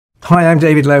Hi, I'm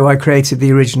David Lowe. I created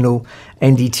the original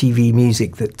NDTV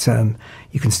music that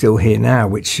you can still hear now,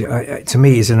 which to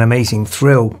me is an amazing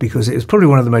thrill because it was probably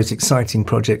one of the most exciting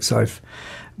projects I've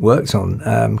worked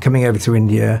on. Coming over to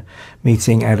India,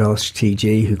 meeting Adarsh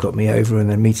TG, who got me over, and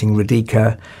then meeting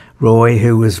Radhika Roy,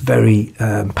 who was very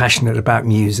passionate about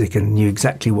music and knew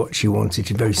exactly what she wanted.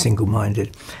 She's very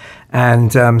single-minded.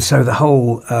 And so the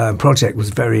whole project was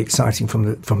very exciting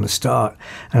from the start.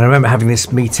 And I remember having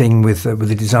this meeting with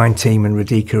the design team and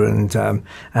Radhika and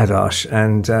Adarsh,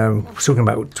 and talking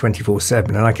about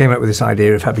 24/7. And I came up with this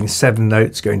idea of having 7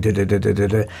 notes going da da da da da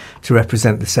da to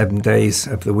represent the 7 days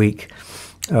of the week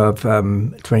of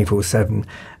 24/7.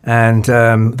 And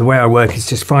the way I work is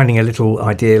just finding a little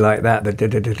idea like that, the da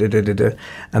da da da da da da,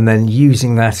 and then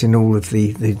using that in all of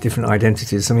the different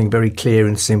identities, something very clear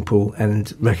and simple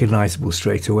and recognizable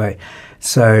straight away.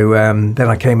 So then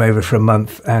I came over for a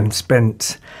month and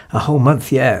spent a whole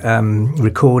month,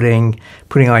 recording,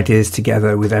 putting ideas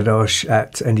together with Adarsh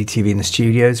at NDTV in the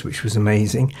studios, which was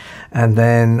amazing. And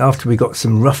then after we got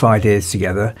some rough ideas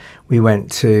together, we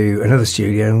went to another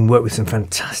studio and worked with some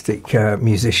fantastic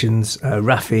musicians.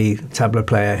 Rafi, tabla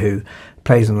player, who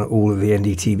plays on all of the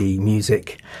NDTV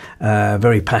music,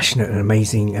 very passionate and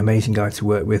amazing guy to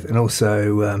work with, and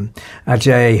also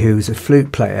Ajay, who's a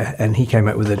flute player, and he came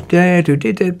up with a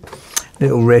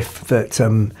little riff that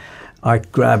I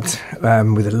grabbed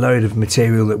with a load of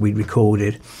material that we'd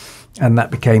recorded, and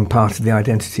that became part of the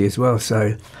identity as well.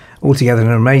 So altogether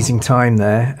an amazing time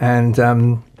there,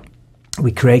 and we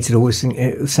created all this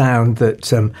sound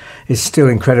that is still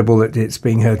incredible that it's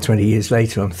being heard 20 years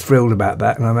later. I'm thrilled about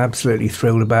that, and I'm absolutely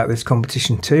thrilled about this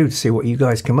competition too, to see what you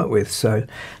guys come up with. So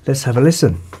let's have a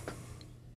listen.